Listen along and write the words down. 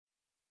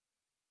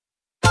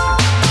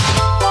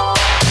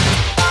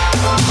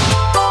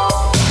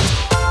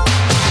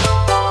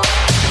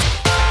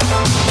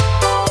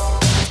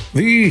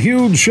The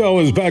Huge Show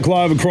is back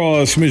live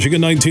across Michigan.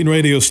 19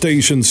 radio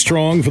stations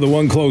strong. For the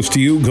one close to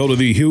you, go to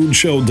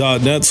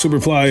thehugeshow.net.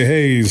 Superfly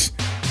Hayes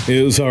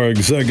is our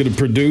executive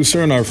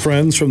producer, and our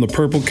friends from the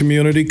Purple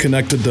community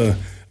connected to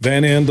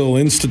Van Andel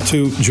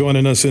Institute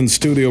joining us in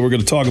studio. We're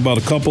going to talk about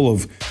a couple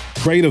of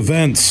great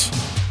events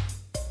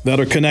that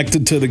are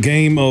connected to the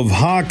game of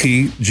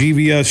hockey.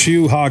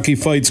 GVSU Hockey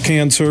Fights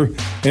Cancer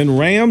and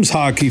Rams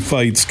Hockey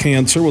Fights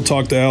Cancer. We'll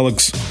talk to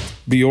Alex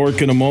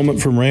Bjork in a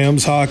moment from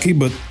Rams Hockey,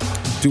 but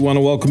do want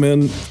to welcome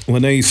in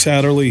Linnae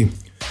Satterlee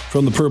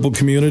from the Purple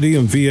community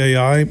and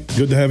VAI.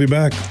 Good to have you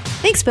back.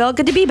 Thanks, Bill.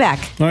 Good to be back.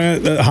 All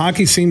right,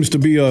 hockey seems to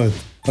be a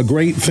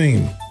great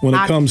theme when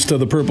it comes to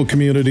the Purple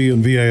community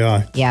and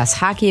VAI. Yes,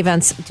 hockey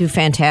events do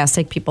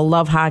fantastic. People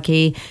love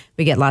hockey.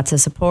 We get lots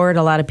of support.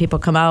 A lot of people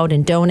come out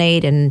and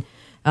donate and,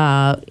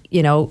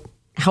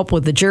 help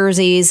with the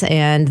jerseys,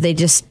 and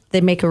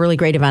they make a really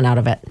great event out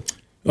of it.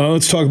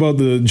 Let's talk about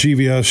the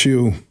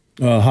GVSU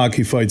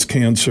Hockey Fights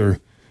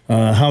Cancer.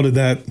 How did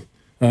that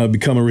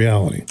become a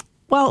reality?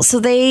 Well, so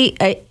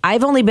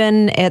I've only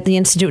been at the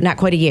Institute not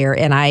quite a year,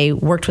 and I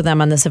worked with them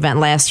on this event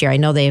last year. I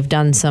know they've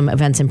done some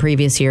events in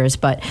previous years,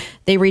 but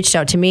they reached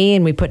out to me,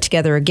 and we put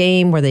together a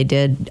game where they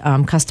did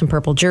custom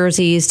purple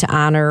jerseys to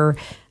honor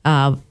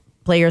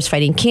players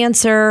fighting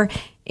cancer.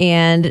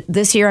 And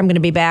this year I'm going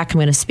to be back. I'm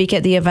going to speak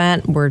at the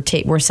event.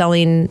 We're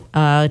selling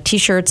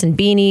T-shirts and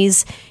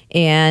beanies,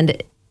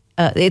 and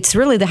it's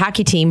really the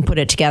hockey team put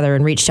it together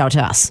and reached out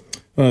to us.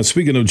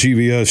 Speaking of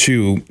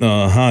GVSU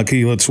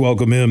hockey, let's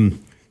welcome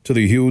him to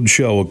the Huge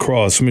Show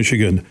across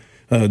Michigan,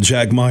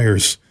 Jack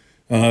Myers.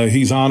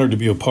 He's honored to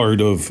be a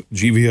part of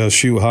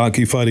GVSU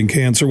Hockey Fighting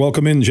Cancer.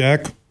 Welcome in,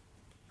 Jack.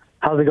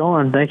 How's it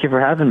going? Thank you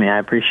for having me. I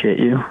appreciate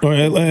you. All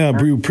right,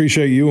 we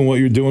appreciate you and what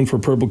you're doing for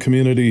Purple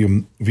Community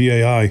and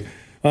VAI.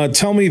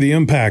 Tell me the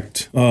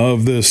impact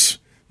of this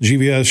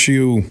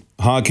GVSU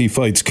Hockey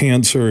Fights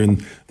Cancer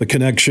and the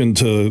connection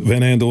to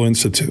Van Andel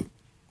Institute.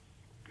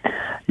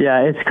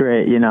 Yeah, it's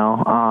great. As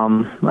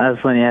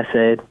Linnae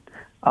said,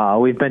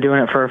 we've been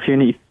doing it for a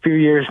few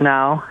years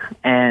now,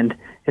 and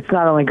it's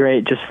not only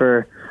great just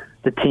for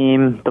the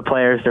team, the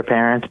players, their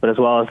parents, but as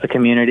well as the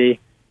community.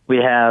 We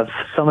have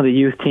some of the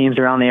youth teams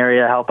around the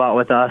area help out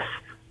with us.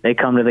 They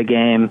come to the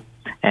game,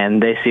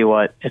 and they see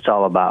what it's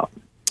all about.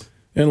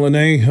 And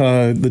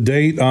Linnae, the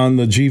date on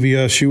the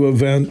GVSU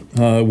event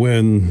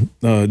when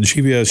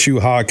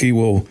GVSU hockey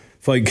will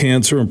fight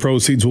cancer and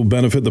proceeds will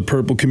benefit the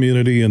Purple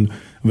community and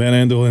Van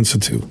Andel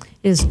Institute.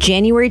 It is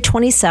January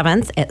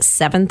 27th at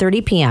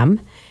 7:30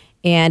 p.m.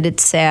 And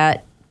it's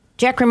at,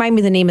 Jack, remind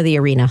me the name of the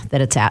arena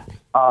that it's at.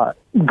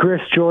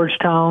 Griff's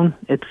Georgetown.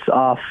 It's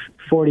off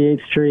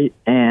 48th Street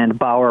and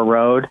Bauer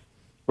Road,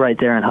 right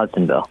there in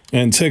Hudsonville.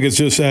 And tickets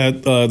just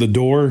at the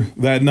door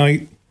that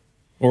night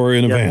or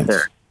in advance?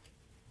 Sir.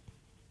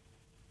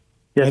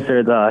 Yes,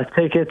 sir. The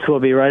tickets will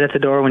be right at the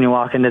door when you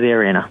walk into the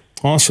arena.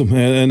 Awesome.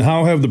 And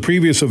how have the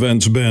previous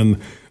events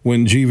been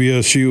when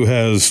GVSU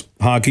has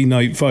Hockey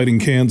Night fighting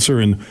cancer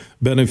and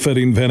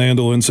benefiting Van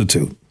Andel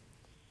Institute?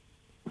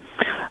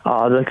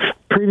 The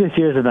previous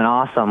years have been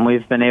awesome.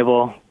 We've been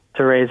able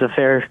to raise a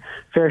fair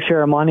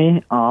share of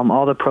money.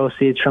 All the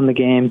proceeds from the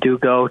game do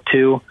go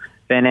to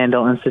Van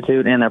Andel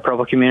Institute and their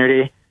Purple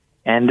community.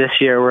 And this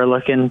year we're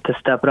looking to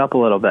step it up a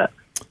little bit.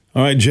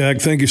 All right, Jack,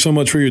 thank you so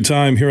much for your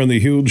time here on the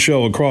Huge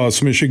Show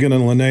across Michigan.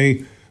 And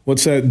Linnae,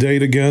 what's that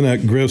date again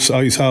at Griff's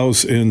Ice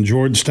House in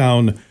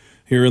Georgetown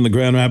here in the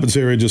Grand Rapids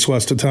area just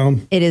west of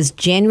town? It is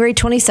January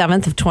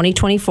 27th of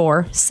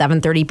 2024,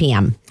 7:30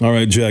 p.m. All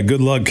right, Jack, good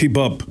luck. Keep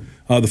up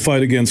the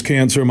fight against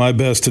cancer. My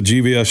best to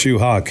GVSU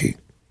hockey.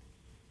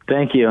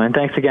 Thank you, and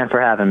thanks again for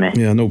having me.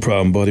 Yeah, no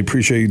problem, buddy.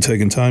 Appreciate you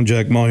taking time.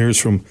 Jack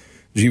Myers from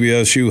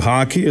GVSU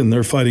hockey, and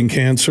they're fighting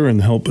cancer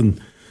and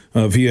helping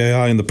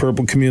VAI in the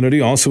Purple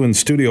community. Also in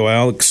studio,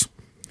 Alex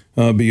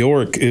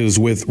Bjork is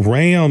with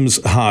Rams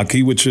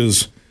Hockey, which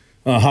is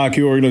a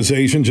hockey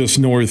organization just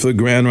north of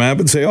Grand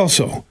Rapids. They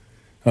also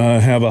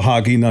have a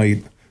hockey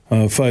night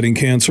fighting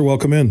cancer.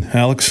 Welcome in,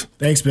 Alex.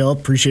 Thanks, Bill.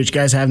 Appreciate you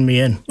guys having me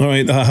in. All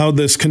right. How'd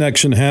this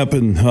connection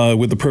happen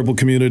with the Purple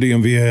community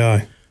and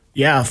VAI?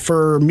 Yeah,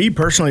 for me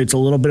personally, it's a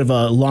little bit of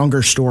a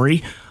longer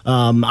story.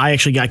 I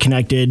actually got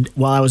connected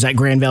while I was at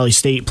Grand Valley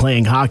State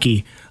playing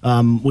hockey.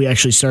 We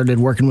actually started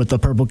working with the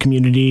Purple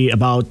community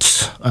about,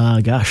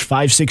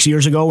 5-6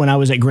 years ago when I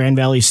was at Grand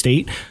Valley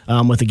State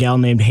with a gal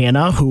named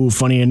Hannah, who,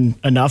 funny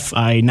enough,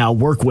 I now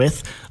work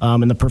with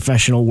in the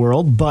professional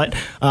world. But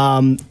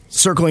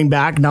circling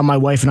back, now my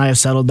wife and I have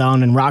settled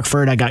down in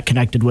Rockford. I got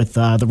connected with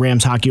the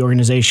Rams hockey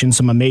organization,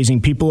 some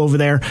amazing people over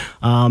there.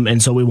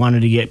 And so we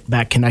wanted to get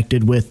back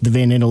connected with the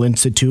Van Andel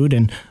Institute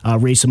and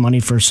raise some money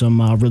for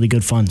some really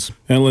good funds.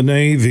 And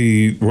Linnae,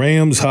 the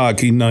Rams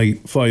Hockey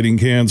Night fighting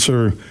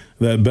cancer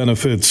that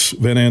benefits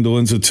Van Andel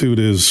Institute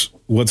is,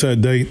 what's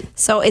that date?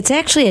 So it's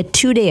actually a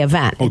 2-day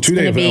event. Oh,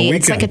 2-day event.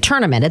 It's like a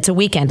tournament. It's a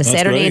weekend, a That's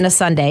Saturday great. and a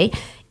Sunday.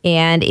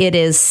 And it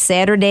is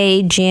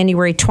Saturday,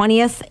 January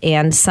 20th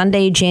and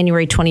Sunday,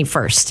 January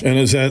 21st. And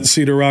is that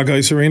Cedar Rock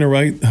Ice Arena,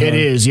 right? It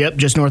is, yep,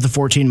 just north of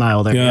 14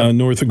 Mile there. Yeah, Yep.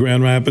 north of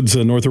Grand Rapids,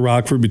 north of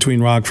Rockford,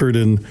 between Rockford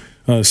and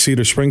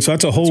Cedar Springs. So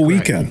that's a whole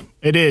weekend.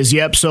 It is,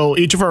 yep. So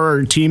each of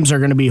our teams are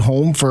going to be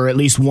home for at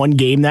least one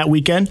game that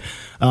weekend.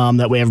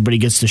 That way everybody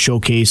gets to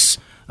showcase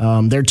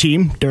their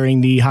team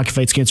during the Hockey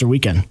Fights Cancer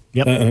weekend.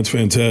 Yep. That's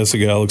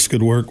fantastic, Alex.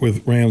 Good work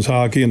with Rams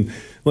hockey. And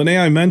Linnae,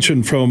 I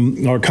mentioned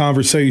from our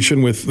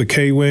conversation with the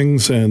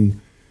K-Wings and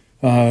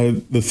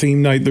the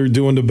theme night they're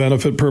doing to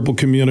benefit Purple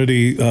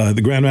Community,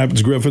 the Grand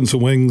Rapids Griffins, the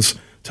Wings,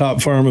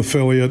 top farm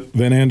affiliate,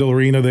 Van Andel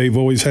Arena, they've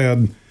always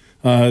had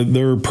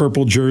their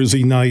purple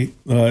jersey night.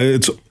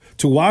 It's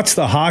to watch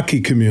the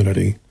hockey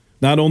community,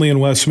 not only in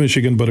West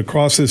Michigan, but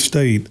across this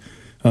state,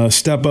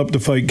 step up to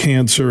fight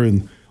cancer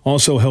and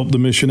also help the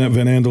mission at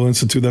Van Andel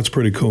Institute. That's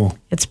pretty cool.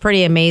 It's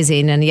pretty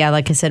amazing. And yeah,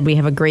 like I said, we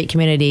have a great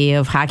community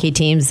of hockey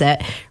teams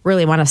that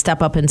really want to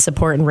step up and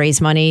support and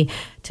raise money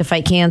to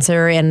fight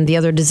cancer and the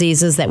other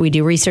diseases that we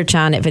do research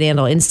on at Van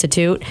Andel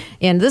Institute.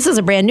 And this is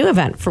a brand new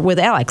event with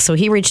Alex. So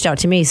he reached out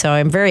to me. So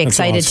I'm very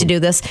excited to do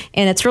this.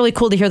 And it's really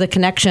cool to hear the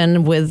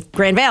connection with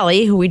Grand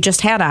Valley, who we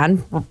just had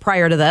on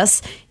prior to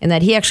this, and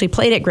that he actually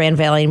played at Grand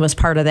Valley and was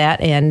part of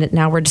that. And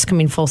now we're just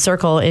coming full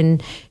circle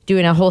and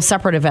doing a whole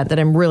separate event that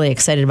I'm really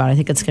excited about. I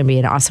think it's going to be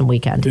an awesome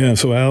weekend. Yeah,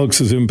 so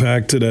Alex is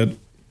impacted at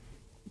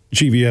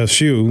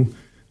GVSU,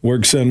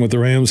 works in with the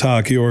Rams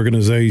hockey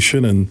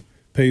organization and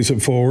pays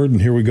it forward.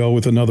 And here we go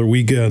with another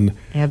weekend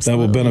that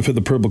will benefit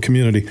the Purple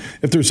community.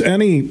 If there's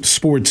any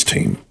sports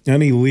team,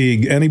 any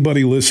league,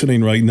 anybody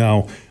listening right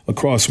now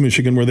across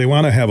Michigan where they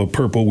want to have a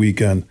Purple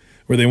weekend,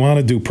 where they want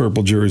to do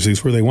purple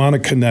jerseys, where they want to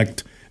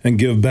connect and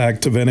give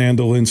back to Van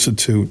Andel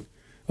Institute,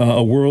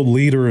 a world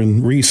leader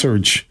in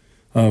research,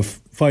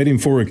 fighting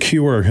for a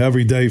cure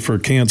every day for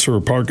cancer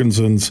or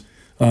Parkinson's,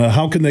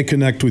 how can they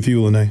connect with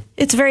you, Linnae?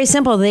 It's very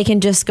simple. They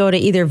can just go to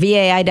either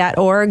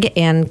VAI.org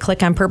and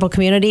click on Purple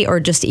Community,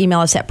 or just email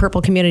us at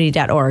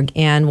purplecommunity.org,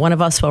 and one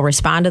of us will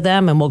respond to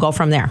them, and we'll go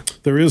from there.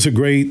 There is a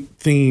great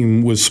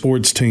theme with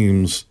sports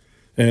teams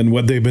and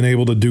what they've been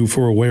able to do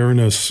for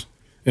awareness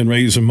and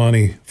raising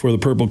money for the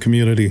Purple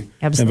community.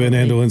 Absolutely. And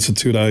Van Andel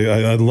Institute.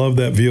 I love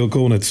that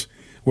vehicle, and it's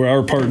where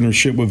our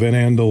partnership with Van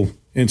Andel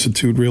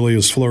Institute really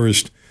has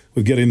flourished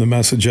with getting the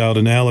message out.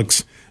 And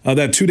Alex,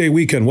 that 2-day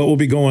weekend, what will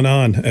be going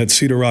on at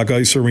Cedar Rock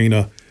Ice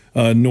Arena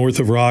north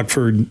of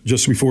Rockford,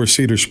 just before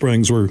Cedar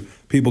Springs, where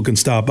people can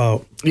stop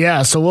out?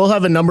 Yeah, so we'll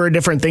have a number of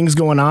different things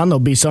going on.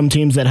 There'll be some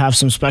teams that have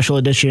some special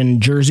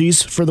edition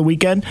jerseys for the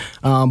weekend.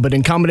 But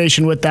in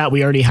combination with that,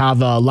 we already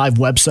have a live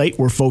website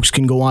where folks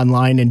can go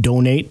online and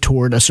donate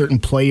toward a certain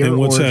player. And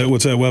what's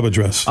that web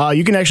address?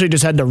 You can actually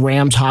just head to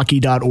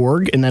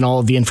ramshockey.org, and then all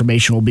of the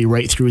information will be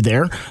right through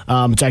there.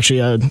 It's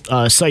actually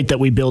a site that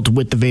we built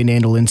with the Van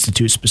Andel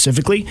Institute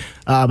specifically.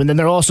 And then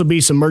there'll also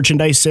be some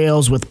merchandise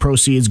sales with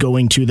proceeds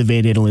going to the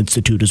Van Andel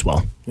Institute as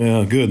well.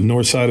 Yeah, good.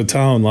 North side of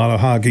town, a lot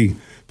of hockey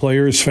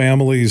players,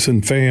 families,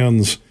 and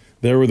fans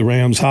there with the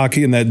Rams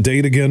hockey. And that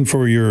date again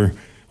for your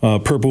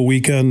Purple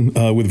weekend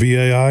with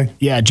VAI?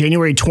 Yeah,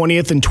 January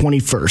 20th and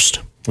 21st.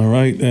 All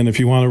right. And if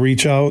you want to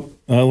reach out,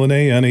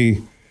 Linnae,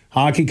 any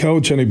hockey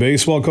coach, any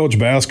baseball coach,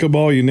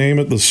 basketball, you name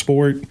it, the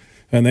sport,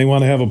 and they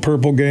want to have a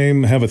Purple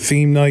game, have a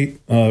theme night,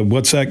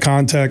 what's that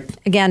contact?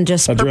 Again,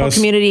 just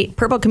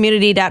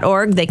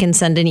purplecommunity.org. They can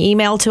send an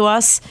email to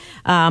us.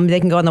 They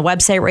can go on the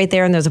website right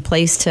there, and there's a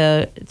place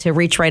to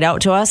reach right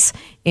out to us,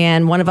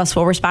 and one of us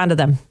will respond to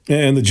them.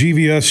 And the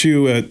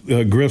GVSU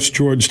at Griff's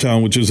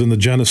Georgetown, which is in the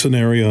Jenison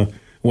area,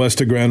 west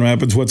of Grand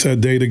Rapids, what's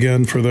that date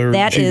again for their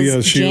that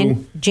GVSU?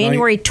 That is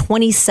January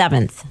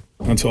 27th.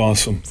 That's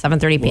awesome.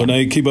 7:30 p.m.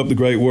 Linnae, keep up the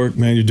great work,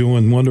 man. You're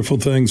doing wonderful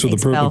things with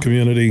the Purple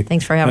community.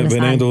 Thanks for having us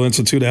on. Van Andel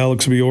Institute,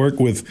 Alex Bjork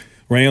with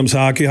Rams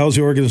hockey. How's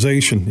the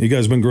organization? You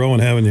guys been growing,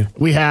 haven't you?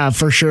 We have,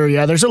 for sure.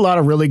 Yeah, there's a lot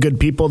of really good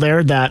people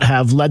there that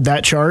have led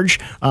that charge.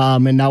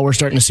 And now we're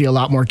starting to see a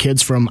lot more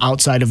kids from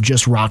outside of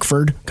just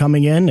Rockford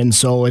coming in. And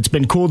so it's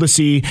been cool to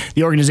see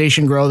the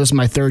organization grow. This is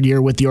my third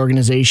year with the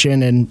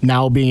organization, and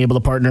now being able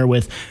to partner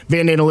with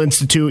Van Andel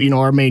Institute. You know,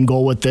 our main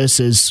goal with this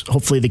is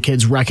hopefully the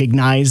kids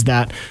recognize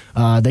that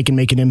they can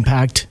make an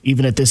impact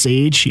even at this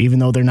age, even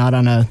though they're not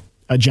on a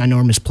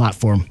ginormous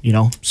platform, you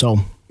know, so...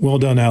 Well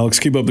done, Alex.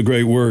 Keep up the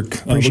great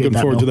work. Looking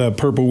forward to that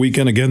Purple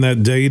weekend. Again,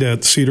 that date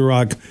at Cedar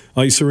Rock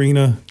Ice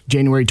Arena.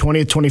 January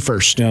 20th,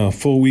 21st. Yeah,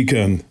 full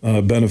weekend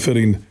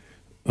benefiting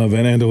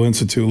Van Andel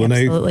Institute.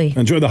 Absolutely. Linnae,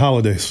 enjoy the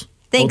holidays.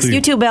 Thanks.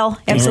 You too, Bill.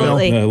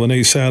 Absolutely. Right.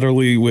 Linnae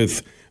Satterlee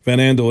with Van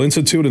Andel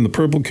Institute and the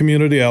Purple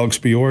community. Alex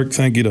Bjork,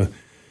 thank you to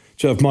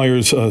Jeff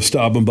Myers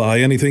stopping by.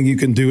 Anything you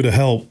can do to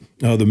help.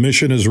 The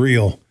mission is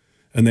real,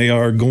 and they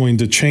are going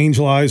to change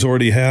lives,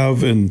 already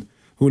have, and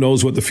who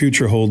knows what the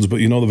future holds, but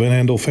you know the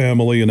Van Andel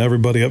family and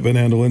everybody at Van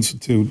Andel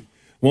Institute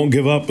won't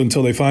give up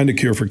until they find a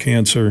cure for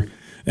cancer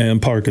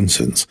and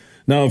Parkinson's.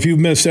 Now, if you've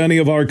missed any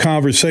of our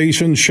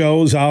conversations,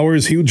 shows,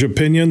 hours, huge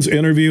opinions,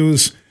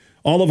 interviews,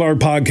 all of our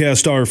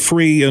podcasts are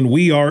free, and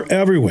we are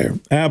everywhere.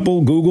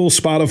 Apple, Google,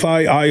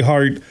 Spotify,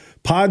 iHeart,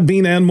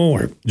 Podbean, and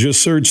more.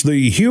 Just search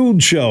The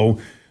Huge Show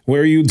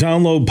where you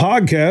download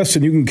podcasts,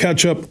 and you can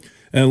catch up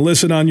and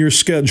listen on your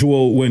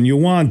schedule when you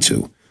want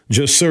to.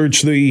 Just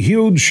search The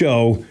Huge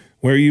Show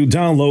where you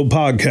download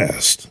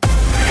podcast.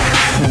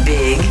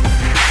 Big,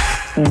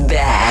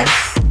 bad,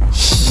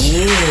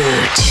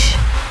 huge.